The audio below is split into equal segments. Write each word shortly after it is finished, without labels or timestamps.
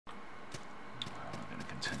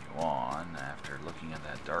looking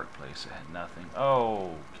at that dark place. It had nothing.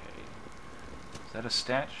 Okay. Is that a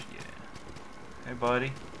statue? Yeah. Hey,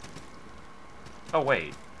 buddy. Oh,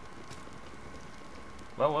 wait.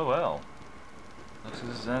 Well, well, well. Looks like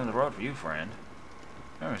this is the end of the road for you, friend.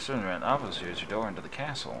 Remember, soon around the office here is your door into the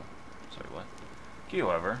castle. Sorry, what? Key,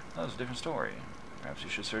 however, that was a different story. Perhaps you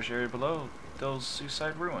should search the area below those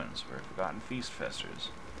seaside ruins where a forgotten feast festers.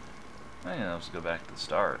 Well, you know, let's go back to the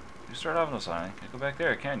start. If you start off on the side, can't go back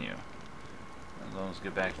there, can you? As long as we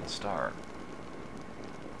get back to the start.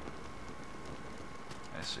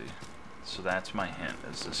 I see. So that's my hint,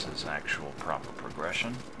 is this is actual proper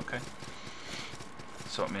progression. Okay.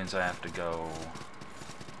 So it means I have to go...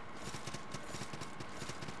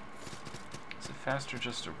 Is it faster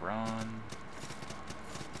just to run?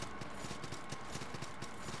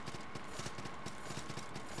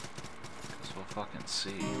 Guess we'll fucking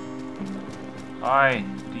see. Hi,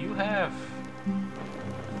 do you have...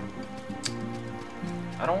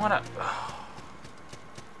 I don't wanna...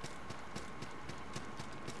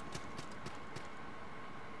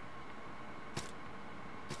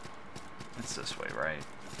 It's this way, right?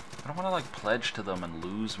 I don't want to, like, pledge to them and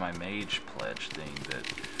lose my mage pledge thing that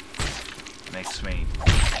makes me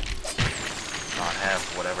not have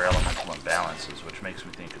whatever elemental imbalances, which makes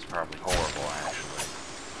me think it's probably horrible, actually.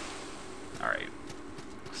 Alright.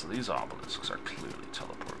 So these obelisks are clearly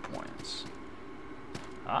teleport points.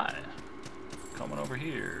 Hi. Coming over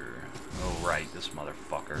here. Oh, right, this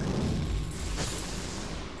motherfucker.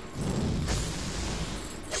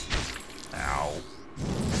 Ow.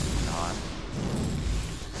 God.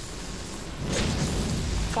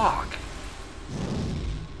 Fuck.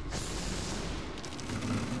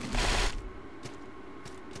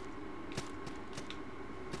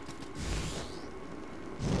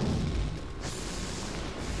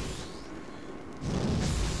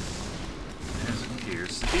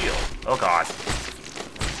 Here's the deal. Oh god.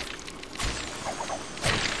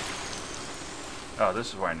 Oh, this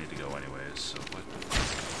is where I need to go anyways, so what the...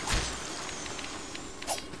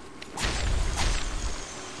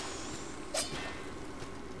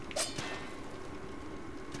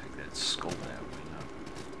 Take that skull that way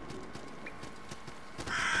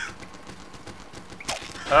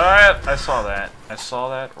up. I saw that. I saw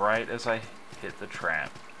that right as I hit the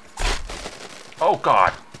trap. Oh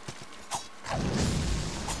god!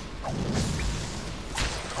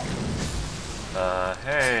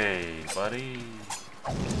 Hey, buddy.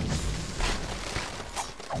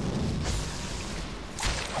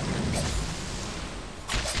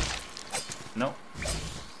 No.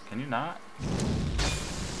 Can you not?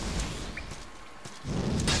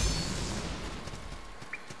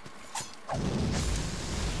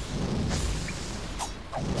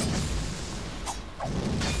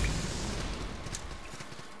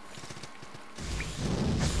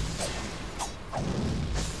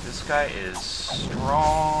 This guy is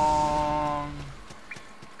strong.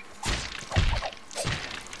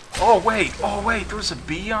 Oh wait, there was a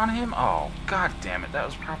bee on him? Oh, god damn it, that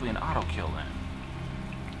was probably an auto kill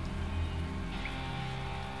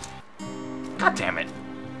then. God damn it.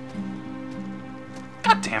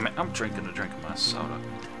 God damn it, I'm drinking a drink of my soda.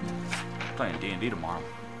 Playing D&D tomorrow.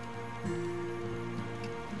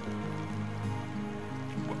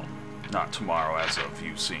 Well, not tomorrow as of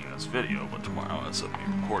you seeing this video, but tomorrow as of me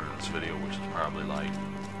recording this video, which is probably like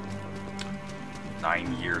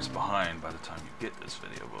 9 years behind by the time you get this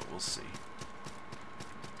video, but we'll see.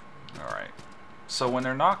 Alright. So when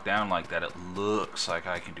they're knocked down like that, it looks like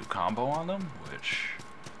I can do combo on them, which...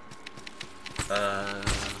 Alright.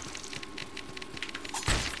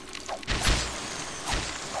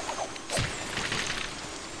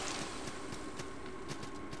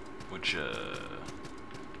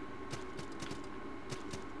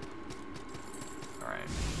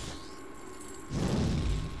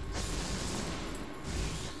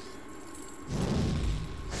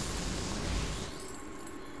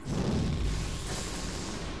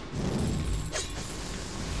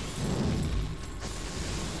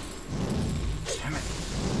 Damn it.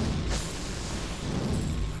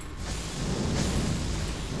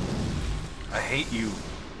 I hate you,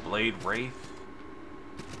 Blade Wraith.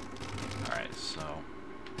 Alright, so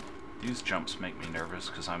these jumps make me nervous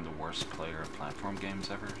because I'm the worst player of platform games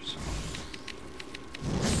ever, so...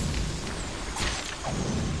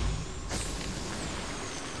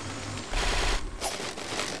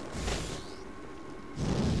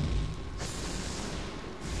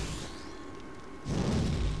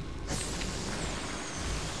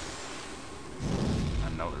 I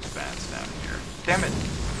know there's bats down here. Damn it!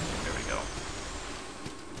 There we go.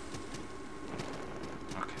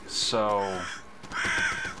 Okay, so...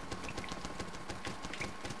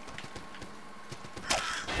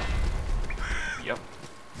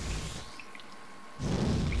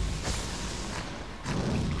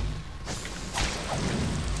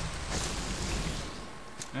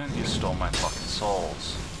 you stole my fucking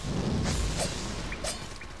souls.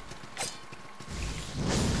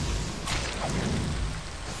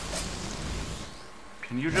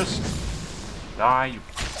 Can you just die, you...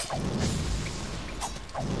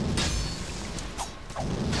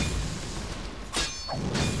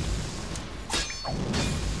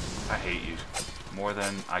 I hate you more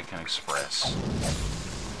than I can express.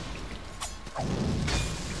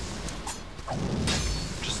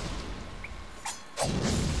 Just...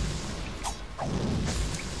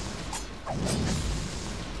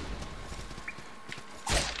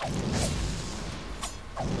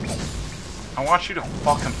 I want you to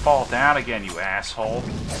fucking fall down again, you asshole.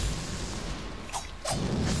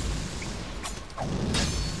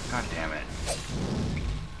 God damn it.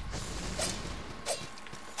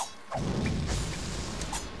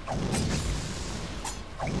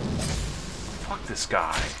 Fuck this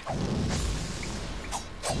guy.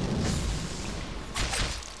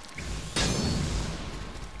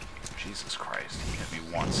 Jesus Christ, he hit me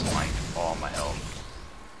once and like all my health.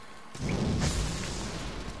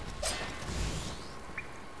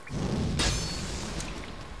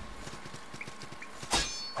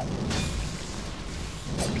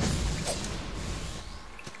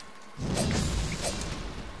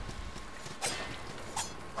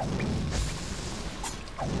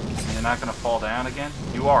 You're not gonna fall down again?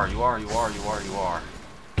 You are. Ooh.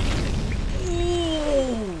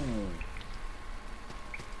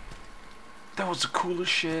 That was the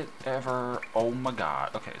coolest shit ever. Oh my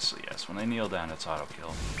god. Okay, so yes, when they kneel down, it's auto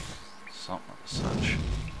kill. Something of such.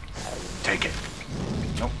 Take it.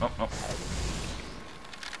 Nope.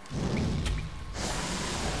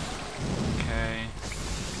 Okay.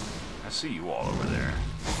 I see you all over there.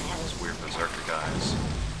 Those weird berserker guys.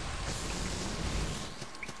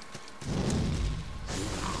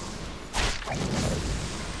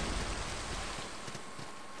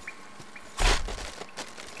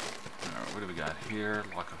 Alright, what do we got here?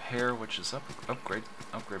 Lock of hair, which is upgrade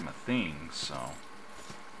my thing, so.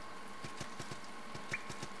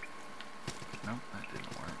 Nope, that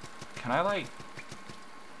didn't work. Can I like...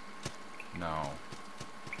 No.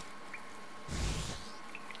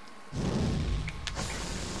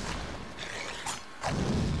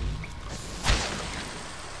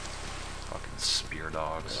 Fucking spear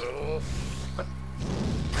dogs. What?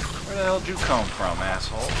 Where the hell did you come from,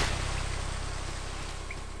 asshole?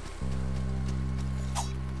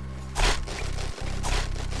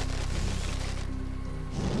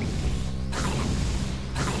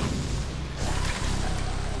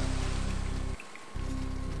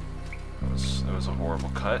 That was a horrible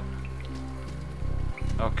cut.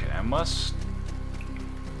 Okay, I must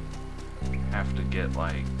have to get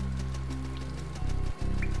like...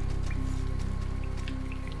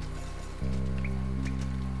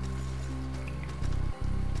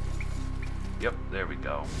 Yep, there we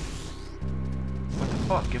go. What the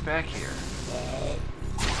fuck? Get back here.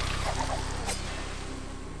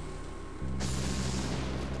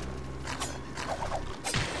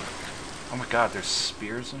 Oh my god, there's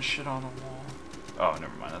spears and shit on the wall. Oh,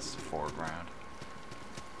 never mind, that's the foreground.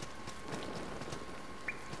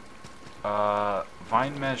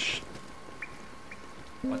 Vine mesh.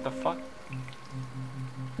 What the fuck?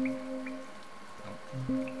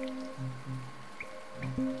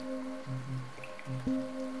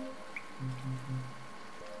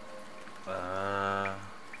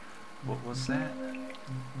 What was that?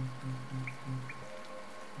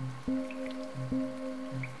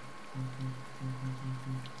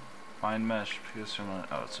 Vine mesh, pierce from a...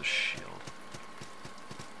 Oh, it's a shield.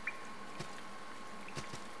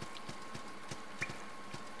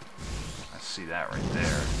 I see that right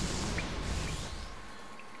there.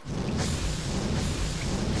 I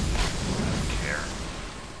don't care.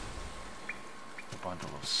 A bundle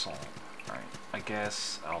of salt. Alright, I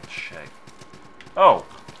guess I'll check. Oh!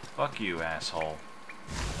 Fuck you, asshole.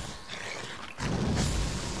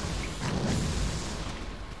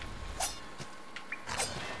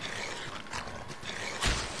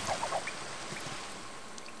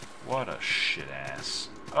 What a shit ass.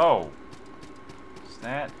 Oh! Is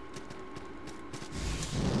that?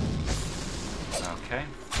 Okay.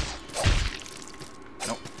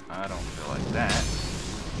 Nope, I don't feel like that.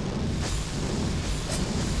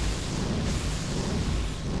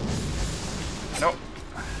 Nope.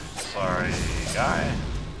 Sorry, guy.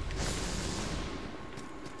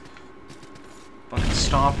 Fucking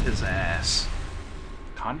stomp his ass.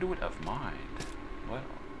 Conduit of mind. Well,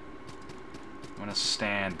 I'm gonna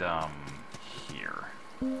stand, here.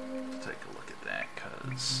 Take a look at that,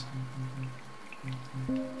 cause...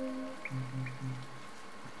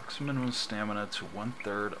 Max minimum stamina to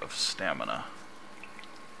 1/3 of stamina.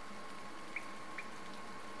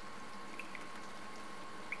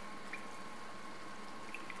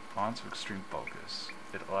 Bonds of extreme focus.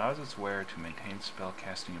 It allows its wearer to maintain spell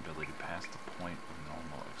casting ability past the point of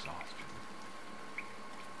normal exhaustion.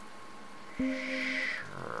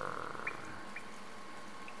 Sure.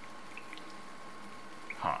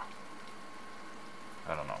 Huh.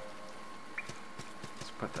 I don't know.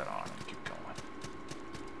 Let's put that on and keep going.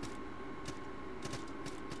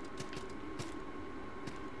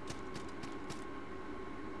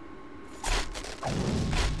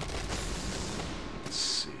 Let's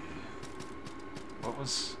see. What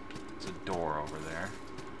was... There's a door over there.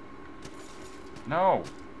 No!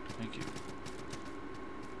 Thank you.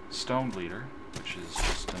 Stone Leader, which is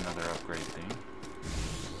just another upgrade thing.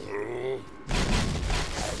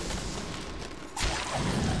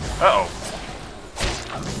 Uh-oh!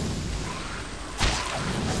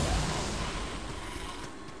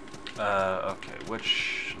 Okay,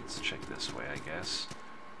 which... Let's check this way, I guess.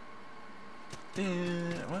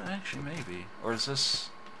 Well, actually, maybe. Or is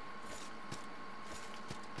this...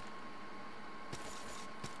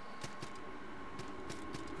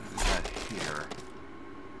 What do we got here?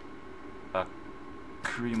 A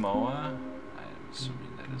Cremoa? I'm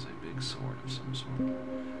assuming that is a big sword of some sort.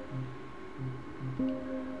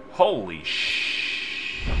 Holy shit,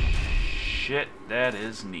 that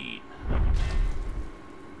is neat.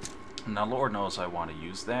 Now, Lord knows I want to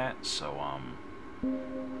use that, so,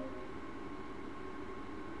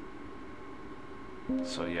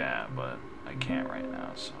 So yeah, but I can't right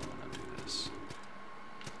now, so I'm gonna do this.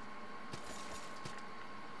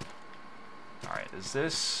 Alright, is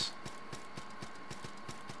this...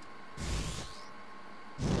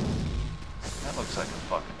 That looks like a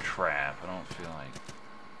fucking trap. I don't feel like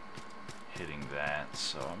hitting that,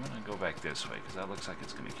 so I'm gonna go back this way, because that looks like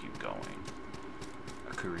it's gonna keep going.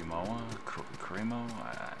 A Kurimoa? Kurimo?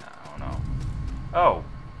 I don't know. Oh!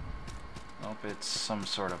 Nope, it's some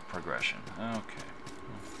sort of progression. Okay.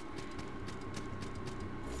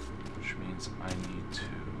 Which means I need to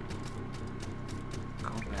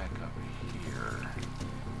go back up here.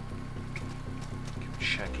 Keep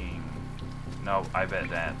checking. No, I bet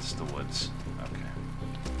that's the woods. Okay.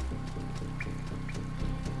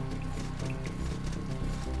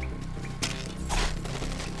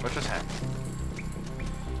 What just happened?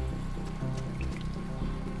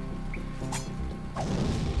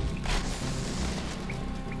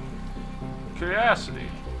 Curiosity.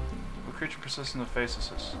 What creature persists in the face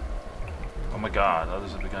of us? Oh my god,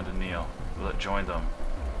 others have begun to kneel. Will it join them?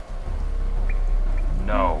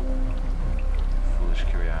 No. Foolish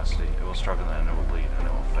curiosity. It will struggle and it will bleed and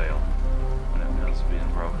it will fail. When it feels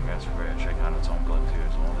being broken against the grave, shake on its own blood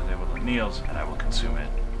tears. All the day will it kneels and I will consume it.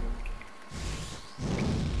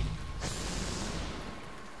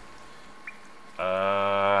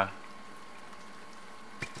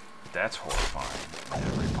 That's horrifying in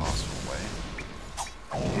every possible way.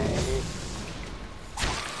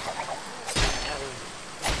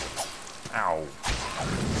 Ow.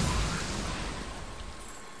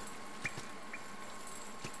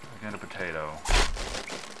 I got a potato.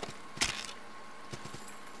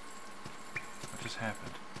 What just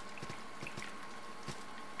happened?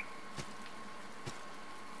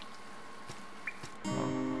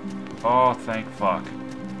 Oh, thank fuck.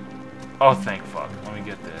 Oh, thank fuck. Let me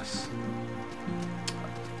get this.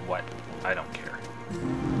 What? I don't care.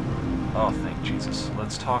 Oh, thank Jesus.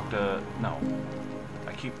 Let's talk to... No.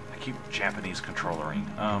 I keep Japanese controllering.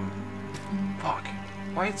 Fuck.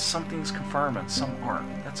 Why is some things confirmed and some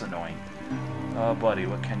aren't? That's annoying. Buddy,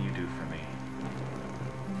 what can you do for me?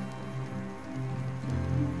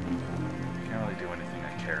 Can't really do anything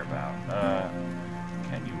I care about.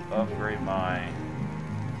 Can you upgrade my...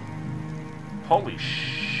 Holy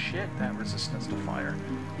shit, that resistance to fire.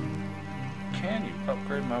 Can you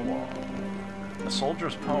upgrade my wall? A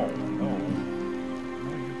soldier's poem. Oh.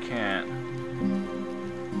 No, you can't.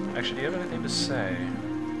 Actually, do you have anything to say?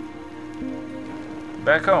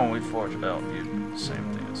 Back home, we forged... Oh, you... Same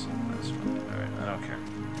thing as this one. Alright, I don't care.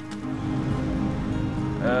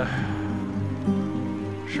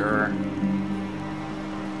 Sure.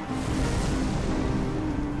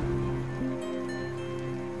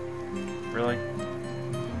 Really?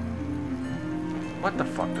 What the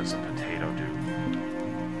fuck does a potato do?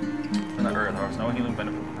 In the earth, there's no healing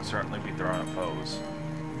benefit can certainly be thrown at foes.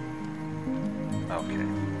 Okay.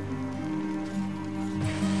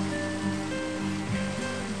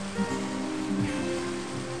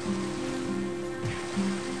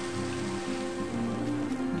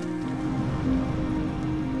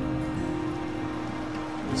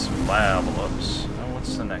 Some level ups. Oh,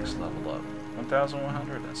 what's the next level up?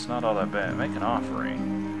 1,100? That's not all that bad. Make an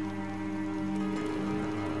offering.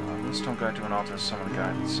 Stone guide to an altar, summon a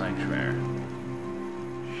guide to the sanctuary.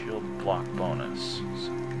 Shield block bonus.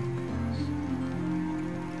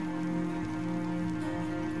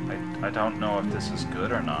 I don't know if this is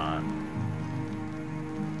good or not.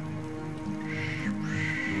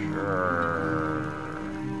 Sure.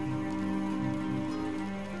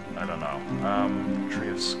 I don't know. Tree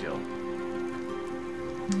of Skill.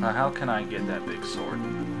 How can I get that big sword?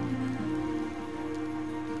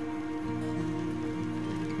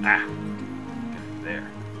 Ah! Get it there.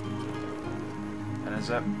 And is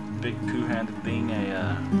that big two-handed thing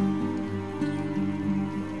a,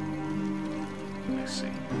 let me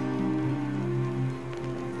see.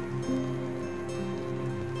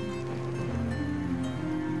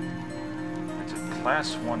 It's a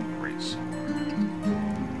Class 1 greatsword.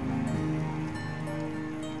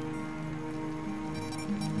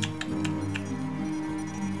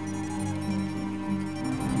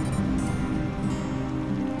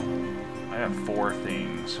 I have 4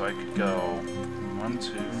 things, so I could go 1,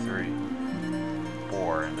 2, 3,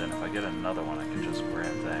 4, and then if I get another one, I can just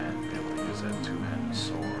grab that and be able to use that two-handed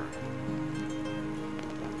sword.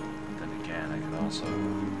 Then again, I could also...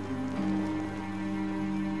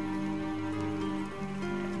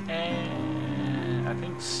 And I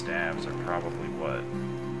think stabs are probably what?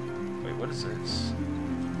 Wait, what is this?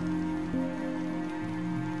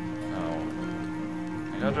 Oh.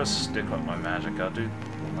 Maybe I'll just stick with my magic. I'll do...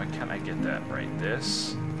 Why can't I get that right?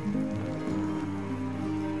 This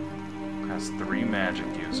has 3 magic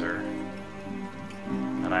user,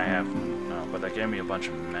 and I have no, but that gave me a bunch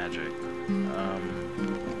of magic.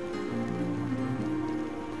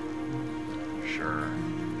 Sure,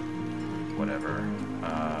 whatever.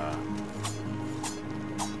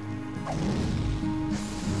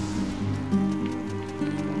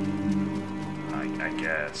 I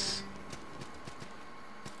guess.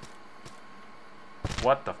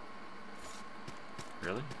 What the?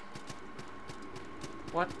 Really?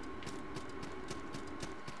 What?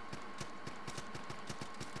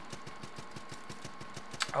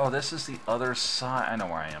 Oh, this is the other side. I know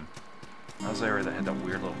where I am. I was there that had that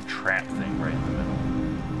weird little trap thing right in the middle.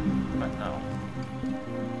 But no.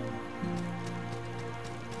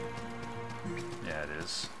 Yeah, it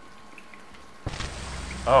is.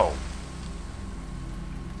 Oh.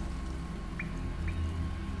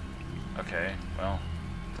 Okay, well,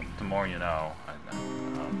 the more you know.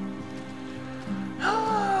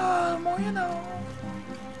 The more you know.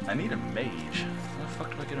 I need a mage. How the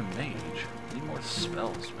fuck do I get a mage? I need more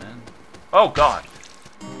spells, man. Oh, God!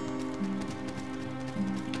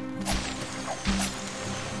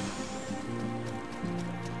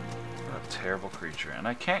 What a terrible creature. And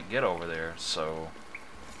I can't get over there, so...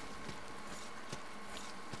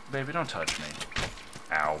 Baby, don't touch me.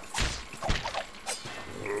 Ow.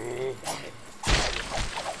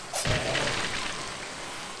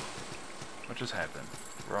 What just happened?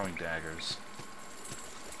 Throwing daggers.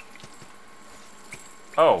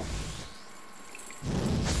 Oh!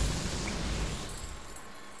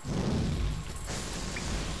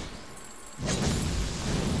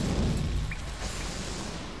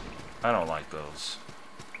 I don't like those.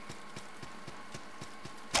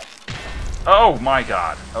 Oh my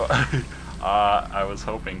God! Oh, I was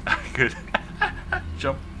hoping I could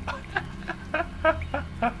jump.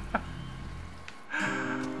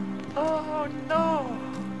 Oh no!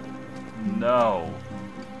 No!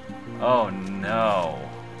 Oh no!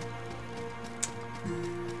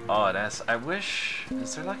 Oh, that's. I wish.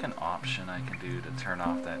 Is there like an option I can do to turn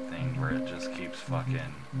off that thing where it just keeps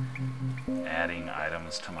fucking adding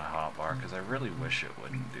items to my hotbar? Because I really wish it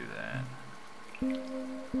wouldn't do that.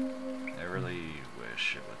 I really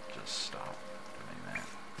wish it would just stop doing that.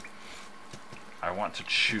 I want to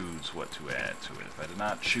choose what to add to it. If I did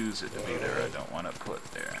not choose it to be there, I don't want to put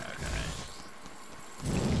there. Okay.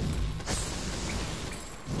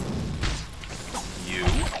 You.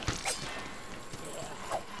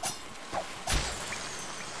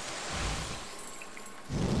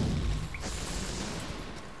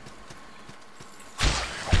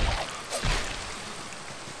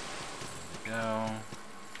 Go.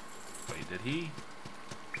 Wait, did he?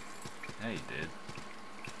 Yeah, he did.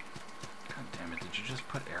 God damn it, did you just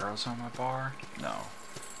put arrows on my bar? No.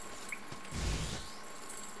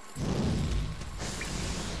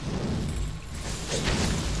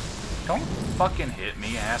 Don't fucking hit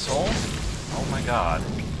me, asshole. Oh my God.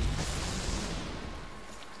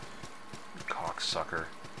 Cocksucker.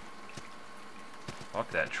 Fuck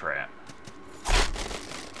that trap.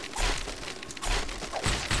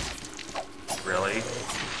 Really?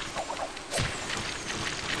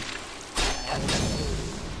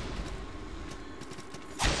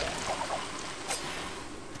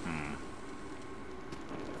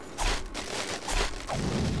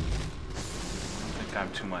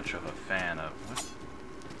 I'm too much of a fan of... What?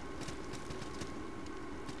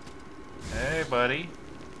 Hey, buddy.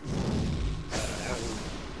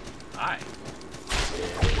 Hi.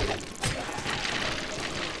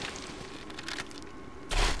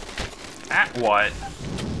 At what?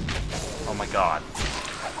 Oh my god.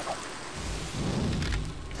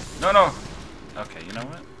 No, no! Okay, you know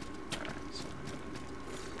what? Alright, so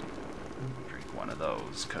I'm gonna drink one of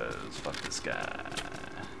those, cause fuck this guy.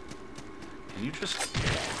 Can you just...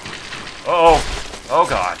 Oh! Oh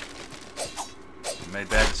god! You made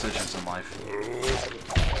bad decisions in life.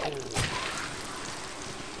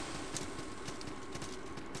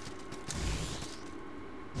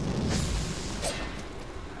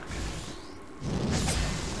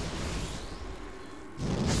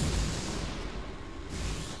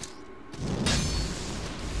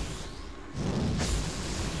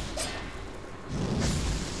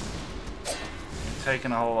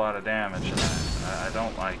 Taking a whole lot of damage, and I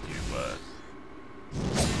don't like you, but...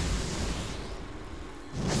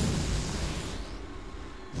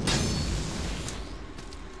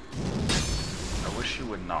 I wish you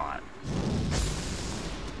would not.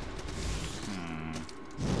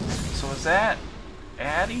 So is that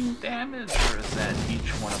adding damage, or is that each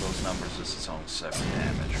one of those numbers is its own separate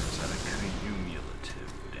damage, or is that a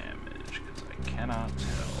cumulative damage? Because I cannot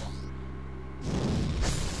tell.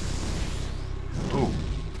 Ooh.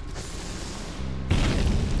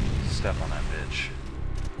 Step on that bitch.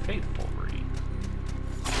 Faithful Reed.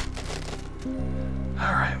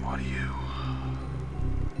 Alright, what do you?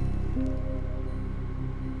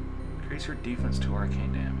 Increase your defense to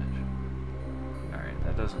arcane damage. Alright,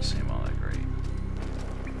 that doesn't seem all that great.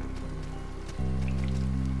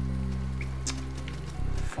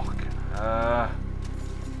 Fuck.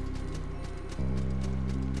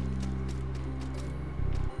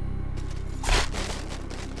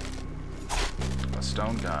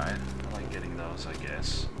 Stone guide. I like getting those, I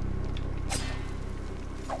guess.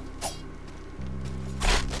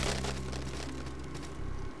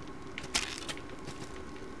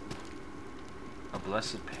 A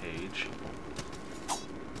blessed page.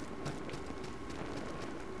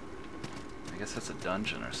 I guess that's a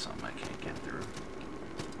dungeon or something I can't get through.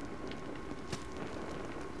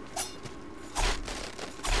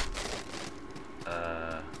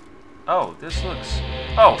 Oh, this looks...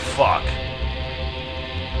 Oh, fuck!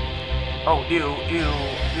 Oh, ew, ew,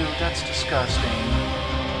 ew, that's disgusting.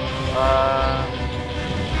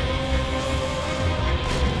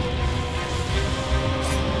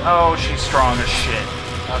 Oh, she's strong as shit.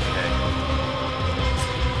 Okay.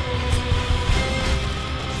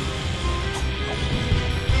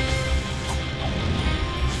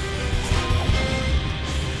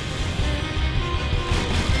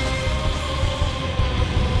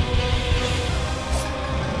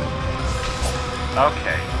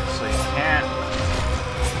 Okay, so you can't...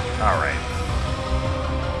 Alright.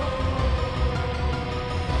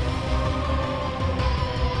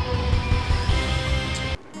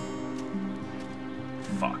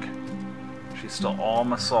 Fuck. She's still all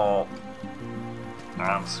my salt.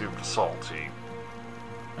 I'm super salty.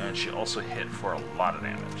 And she also hit for a lot of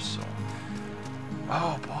damage, so...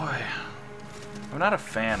 Oh boy. I'm not a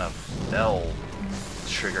fan of L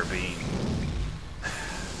trigger being...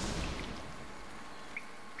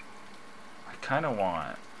 Kind of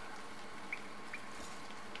want...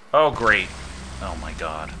 Oh, great. Oh my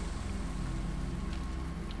god.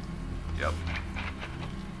 Yep.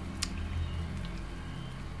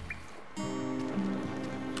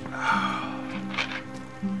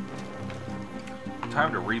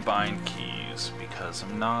 Time to rebind keys, because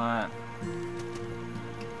I'm not...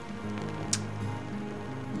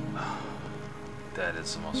 That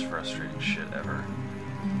is the most frustrating shit ever.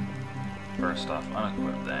 First off,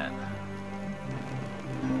 unequip that.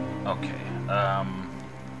 Okay,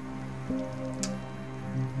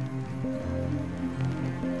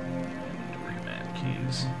 remand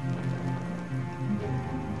keys.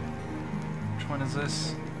 Which one is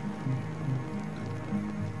this?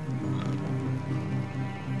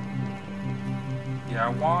 Yeah, I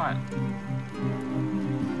want.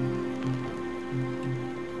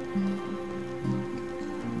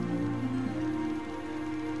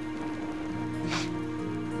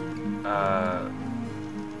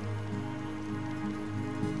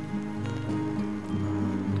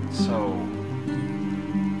 So,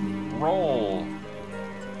 roll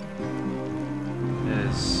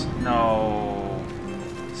is, no,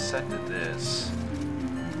 set to this.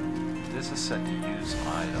 This is set to use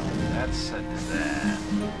item. That's set to that.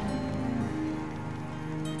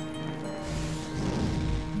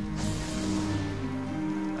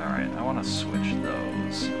 Alright, I want to switch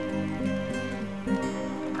those.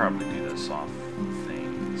 probably do this off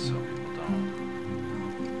things so people don't.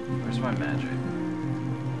 Where's my magic?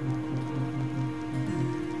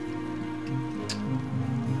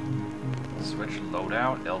 Switch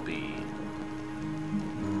loadout, LB.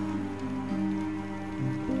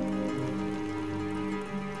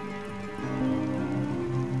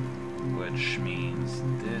 Which means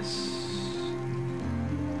this.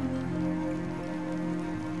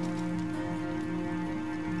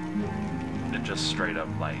 It just straight up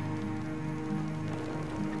light.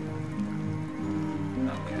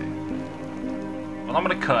 Okay. Well, I'm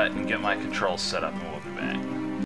gonna cut and get my controls set up and